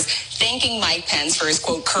closed doors, thanking Mike Pence for his,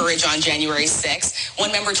 quote, courage on January 6th.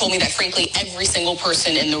 One member told me that, frankly, every single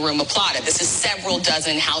person in the room applauded. This is several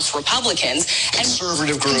dozen House Republicans.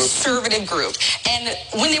 Conservative group. And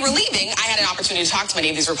when they were leaving, I had an opportunity to talk to many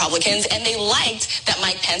of these Republicans, and they liked that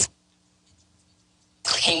Mike Pence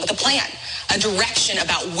came with a plan, a direction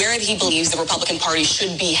about where he believes the Republican Party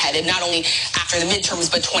should be headed, not only after the midterms,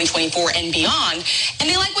 but 2024 and beyond. And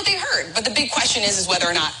they like what they heard. But the big question is whether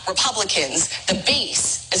or not Republicans, the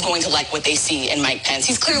base, is going to like what they see in Mike Pence.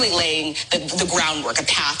 He's clearly laying the groundwork, a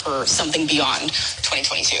path for something beyond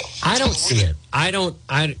 2022. I don't see it.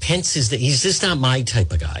 Pence he's just not my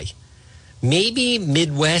type of guy. Maybe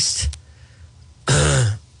Midwest,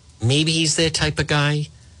 maybe he's their type of guy.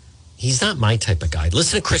 He's not my type of guy.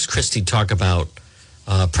 Listen to Chris Christie talk about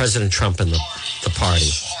President Trump and the party.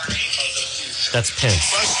 That's Pence.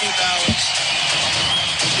 Rusty Ballots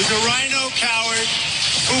is a rhino coward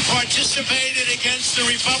who participated against the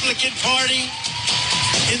Republican Party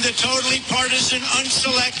in the totally partisan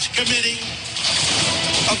unselect committee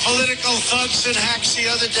of political thugs and hacks the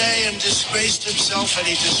other day and disgraced himself, and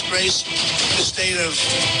he disgraced the state of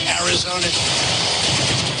Arizona.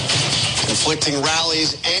 Conflicting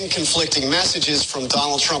rallies and conflicting messages from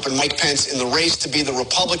Donald Trump and Mike Pence in the race to be the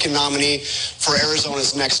Republican nominee for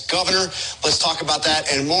Arizona's next governor. Let's talk about that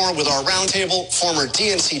and more with our roundtable, former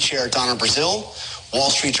DNC chair Donna Brazile, Wall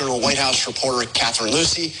Street Journal White House reporter Catherine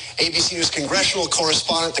Lucy, ABC News congressional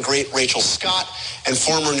correspondent, the great Rachel Scott, and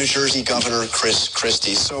former New Jersey Governor Chris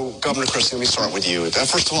Christie. So, Governor Christie, let me start with you.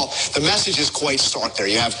 First of all, the message is quite stark there.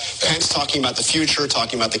 You have Pence talking about the future,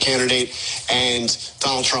 talking about the candidate, and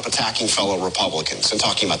Donald Trump attacking fellow Republicans and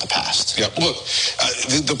talking about the past. Yeah, look,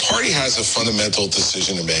 the party has a fundamental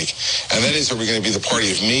decision to make, and that is, are we going to be the party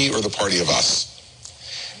of me or the party of us?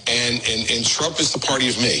 And Trump is the party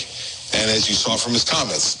of me. And as you saw from his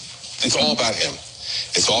comments, it's all about him.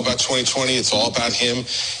 It's all about 2020. It's all about him.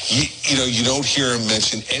 You don't hear him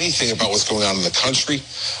mention anything about what's going on in the country,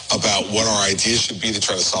 about what our ideas should be to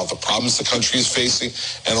try to solve the problems the country is facing,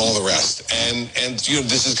 and all the rest. And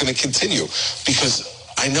this is going to continue because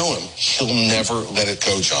I know him. He'll never let it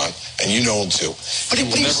go, John. And you know him too. But do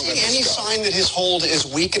you see any sign that his hold is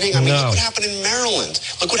weakening? I mean, look what happened in Maryland.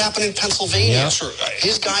 Look what happened in Pennsylvania. Yeah, sure.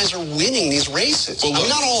 His guys are winning these races. Well, look,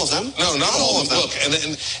 not all of them. No, not all of them. Look,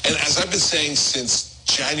 and as I've been saying since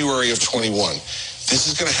January of 21, this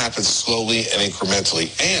is going to happen slowly and incrementally,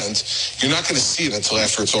 and you're not going to see it until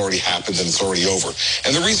after it's already happened and it's already over.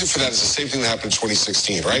 And the reason for that is the same thing that happened in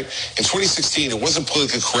 2016, right? In 2016, it wasn't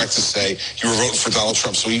politically correct to say you were voting for Donald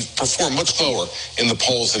Trump, so he performed much lower in the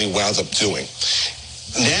polls than he wound up doing.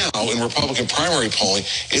 Now, in Republican primary polling,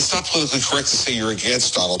 it's not politically correct to say you're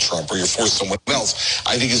against Donald Trump or you're for someone else.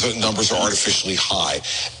 I think his numbers are artificially high.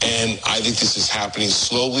 And I think this is happening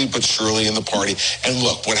slowly but surely in the party. And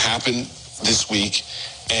look, what happened this week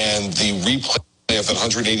and the replay of the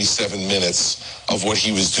 187 minutes of what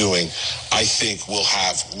he was doing, I think will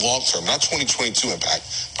have long-term, not 2022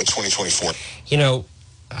 impact, but 2024.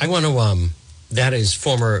 I want to, that is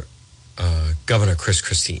former Governor Chris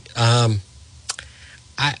Christie.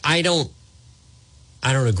 I don't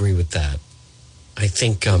agree with that. I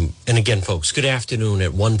think, and again, folks, good afternoon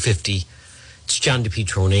at 1:50. It's John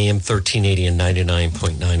DePietro on AM 1380 and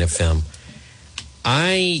 99.9 FM.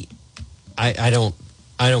 I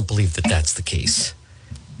don't believe that that's the case.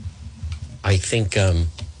 I think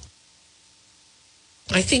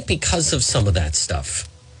because of some of that stuff,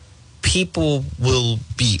 people will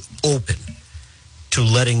be open to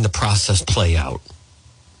letting the process play out.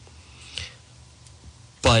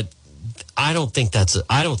 But I don't think it's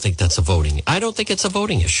a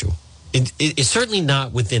voting issue. It's certainly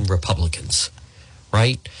not within Republicans,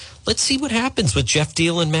 right? Let's see what happens with Jeff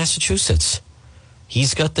Deal in Massachusetts.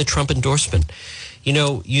 He's got the Trump endorsement. You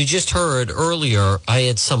know, you just heard earlier, I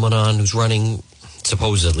had someone on who's running,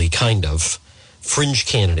 supposedly, kind of, fringe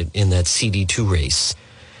candidate in that CD2 race.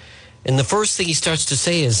 And the first thing he starts to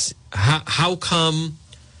say is, how come,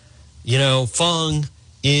 you know, Fung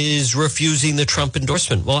is refusing the Trump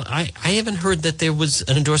endorsement? Well, I haven't heard that there was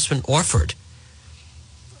an endorsement offered.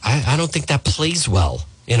 I don't think that plays well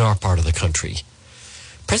in our part of the country.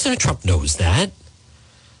 President Trump knows that.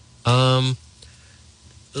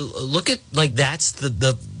 Look at, like, that's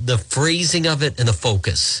the phrasing of it and the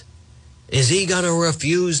focus. Is he going to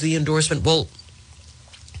refuse the endorsement? Well,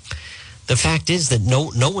 the fact is that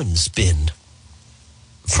no one's been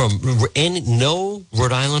no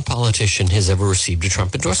Rhode Island politician has ever received a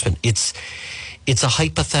Trump endorsement. It's a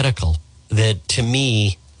hypothetical that, to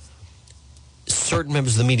me, certain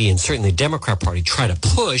members of the media and certainly the Democrat Party try to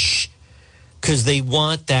push because they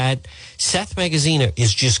want that. Seth Magaziner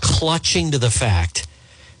is just clutching to the fact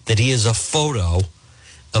that he is a photo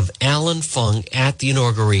of Alan Fung at the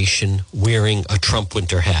inauguration wearing a Trump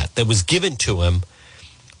winter hat that was given to him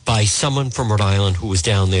by someone from Rhode Island who was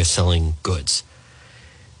down there selling goods.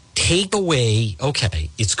 Take away, okay,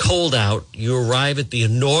 it's cold out. You arrive at the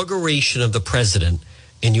inauguration of the president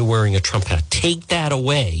and you're wearing a Trump hat. Take that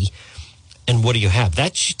away, and what do you have?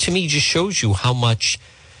 That, to me, just shows you how much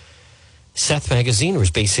Seth Magaziner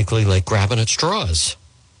is basically like grabbing at straws.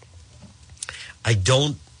 I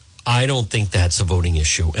don't think that's a voting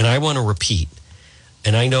issue. And I want to repeat,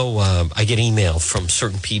 and I know I get email from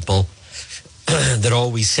certain people that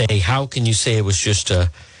always say, how can you say it was just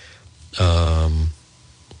a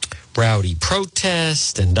rowdy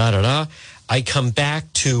protest and da-da-da? I come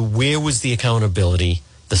back to, where was the accountability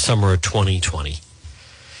the summer of 2020?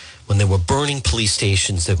 When they were burning police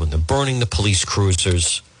stations, when they were burning the police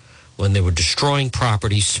cruisers, when they were destroying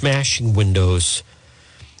property, smashing windows,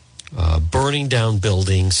 burning down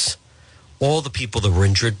buildings, all the people that were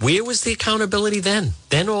injured. Where was the accountability then?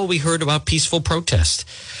 Then all we heard about peaceful protest.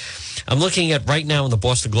 I'm looking at right now in the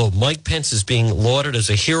Boston Globe, Mike Pence is being lauded as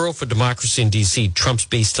a hero for democracy in D.C. Trump's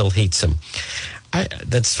base still hates him. I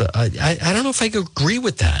don't know if I could agree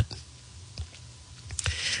with that.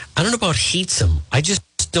 I don't know about hates him. I just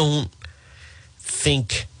don't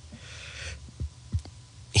think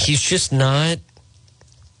he's just not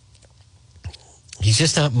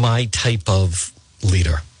my type of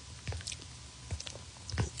leader.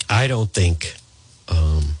 I don't think,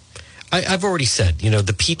 I've already said,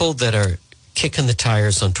 the people that are kicking the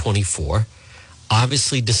tires on 24,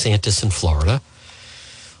 obviously DeSantis in Florida,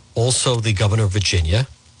 also the governor of Virginia.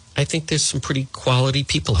 I think there's some pretty quality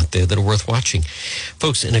people out there that are worth watching.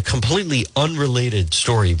 Folks, in a completely unrelated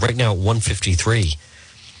story, right now at 1:53,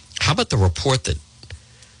 how about the report that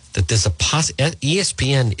there's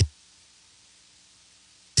ESPN is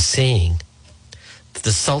saying that the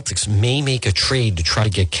Celtics may make a trade to try to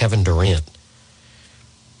get Kevin Durant.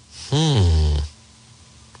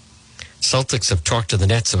 Celtics have talked to the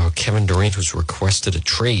Nets about Kevin Durant, who's requested a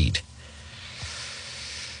trade.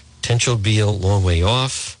 Potential be a long way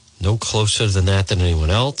off, no closer than that than anyone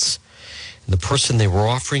else. And the person they were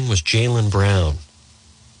offering was Jaylen Brown.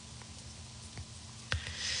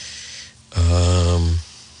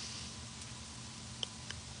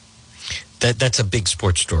 That's a big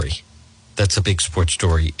sports story. That's a big sports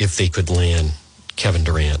story if they could land Kevin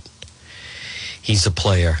Durant. He's a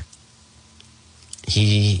player.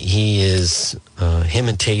 He is, him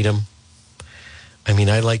and Tatum. I mean,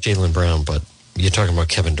 I like Jaylen Brown, but you're talking about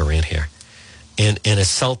Kevin Durant here. And a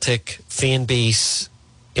Celtic fan base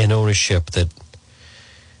and ownership that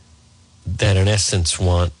in essence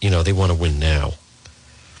want, they want to win now.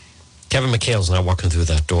 Kevin McHale's not walking through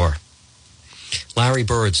that door. Larry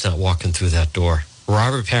Bird's not walking through that door.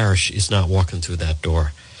 Robert Parrish is not walking through that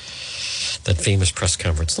door. That famous press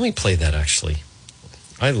conference. Let me play that, actually.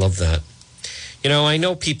 I love that. I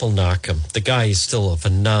know people knock him. The guy is still a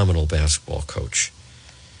phenomenal basketball coach.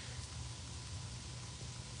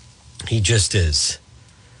 He just is.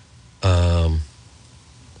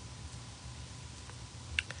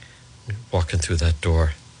 Walking through that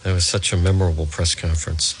door. That was such a memorable press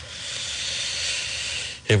conference.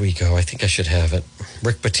 Here we go. I think I should have it.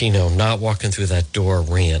 Rick Pitino not walking through that door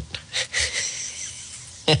rant.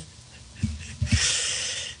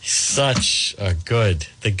 Such a good.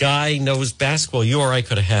 The guy knows basketball. You or I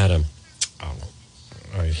could have had him. Oh,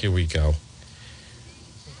 all right, here we go.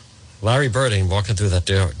 Larry Bird ain't walking through that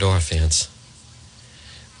door, fans.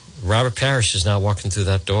 Robert Parrish is not walking through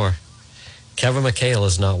that door. Kevin McHale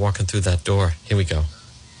is not walking through that door. Here we go.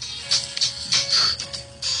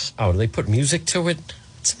 Oh, do they put music to it?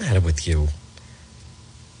 What's the matter with you?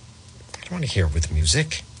 I don't want to hear it with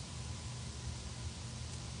music.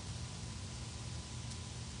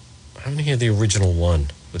 I want to hear the original one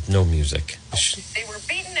with no music. They were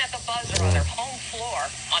beaten at the buzzer on their home floor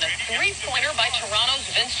on a three-pointer by Toronto's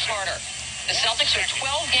Vince Carter. The Celtics are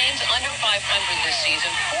 12 games under 500 this season,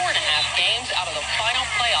 4.5 games out of the final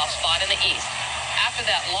playoff spot in the East. After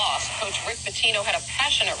that loss, Coach Rick Pitino had a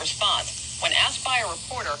passionate response when asked by a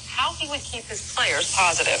reporter how he would keep his players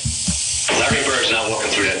positive. Larry Bird's not walking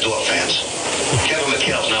through that door, fans. Kevin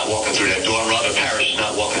McHale's not walking through that door. Robert Parrish is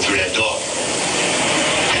not walking through that door.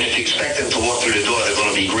 And if you expect them to walk through the door, they're going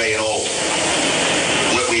to be gray and old.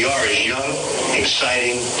 What we are is young,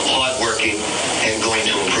 exciting, hardworking, and going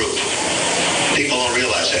to improve. People don't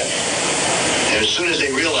realize that. And as soon as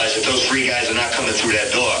they realize that those three guys are not coming through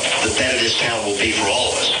that door, the better this town will be for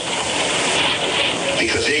all of us.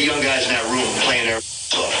 Because they're young guys in that room playing their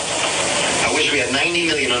off. I wish we had $90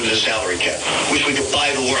 million under the salary cap. Wish we could buy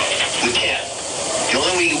the world. We can't. The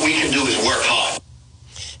only way we can do is work hard.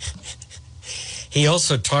 He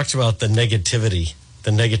also talked about the negativity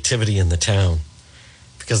in the town.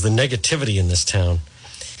 Because the negativity in this town,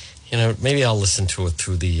 you know, maybe I'll listen to it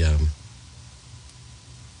through the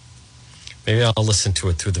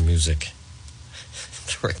music.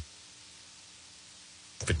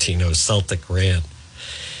 Pitino, Celtic rant.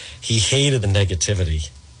 He hated the negativity.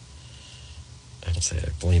 I don't say I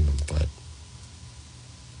blame him, but...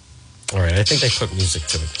 All right, I think they put music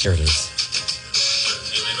to it. Here it is.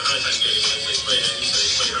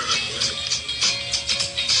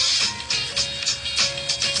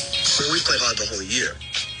 Well, we play hard the whole year.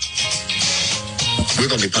 We're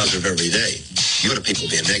going to be positive every day. You're the people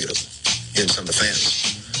being negative. You and some of the fans.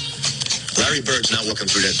 Larry Bird's not walking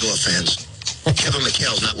through that door, fans. Kevin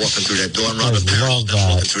McHale's not walking through that door. And Robert Parrish is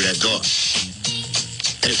not walking through that door.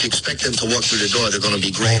 And if you expect them to walk through the door, they're going to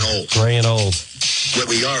be gray and old. Gray and old. What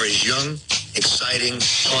we are is young, exciting,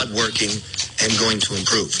 hardworking, and going to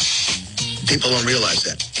improve. People don't realize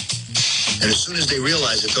that. And as soon as they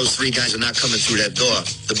realize that those three guys are not coming through that door,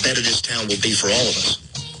 the better this town will be for all of us.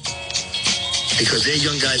 Because they're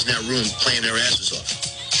young guys in that room playing their asses off.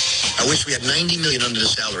 I wish we had $90 million under the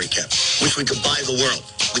salary cap. Wish we could buy the world.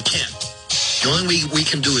 We can't. The only way we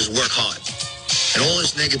can do is work hard. And all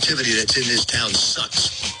this negativity that's in this town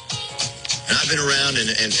sucks. And I've been around, and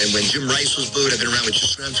when Jim Rice was booed, I've been around when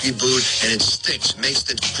Yastrzemski booed, and it stinks. It makes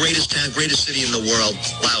the greatest town, greatest city in the world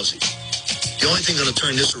lousy. The only thing going to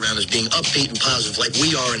turn this around is being upbeat and positive like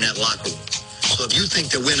we are in that locker room. So if you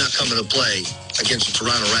think that we're not coming to play against the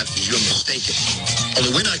Toronto Raptors, you're mistaken.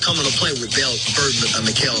 Only we're not coming to play with Bale, Bird,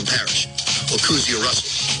 McHale, and Parrish, or Cousy or Russell.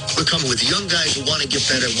 We're coming with young guys who want to get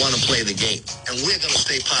better, want to play the game. And we're going to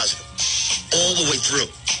stay positive all the way through.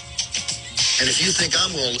 And if you think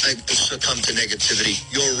I'm going to succumb to negativity,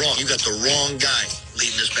 you're wrong. You got the wrong guy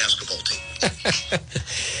leading this basketball team.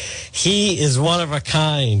 He is one of a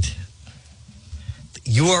kind.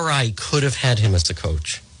 You or I could have had him as a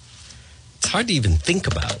coach. It's hard to even think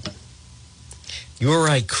about. You or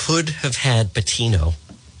I could have had Pitino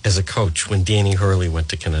as a coach when Danny Hurley went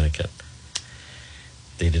to Connecticut.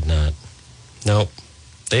 They did not. Nope.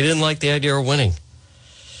 They didn't like the idea of winning.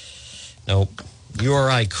 Nope. You or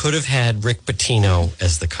I could have had Rick Pitino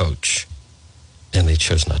as the coach, and they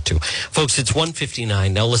chose not to. Folks, it's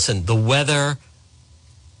 1:59. Now listen, the weather,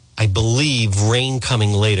 I believe rain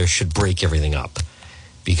coming later should break everything up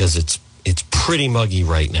because it's pretty muggy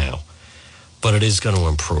right now, but it is going to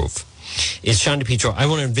improve. It's John DePietro. I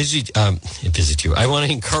want to visit you. I want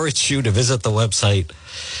to encourage you to visit the website,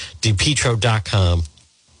 DePietro.com,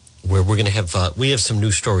 where we're going to have, we have some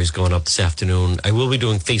new stories going up this afternoon. I will be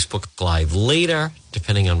doing Facebook Live later,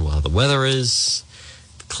 depending on how the weather is.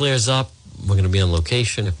 If it clears up, we're going to be on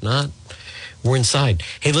location. If not, we're inside.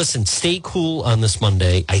 Hey, listen, stay cool on this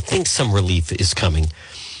Monday. I think some relief is coming.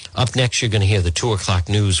 Up next, you're going to hear the 2 o'clock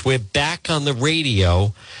news. We're back on the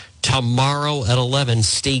radio tomorrow at 11.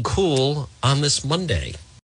 Stay cool on this Monday.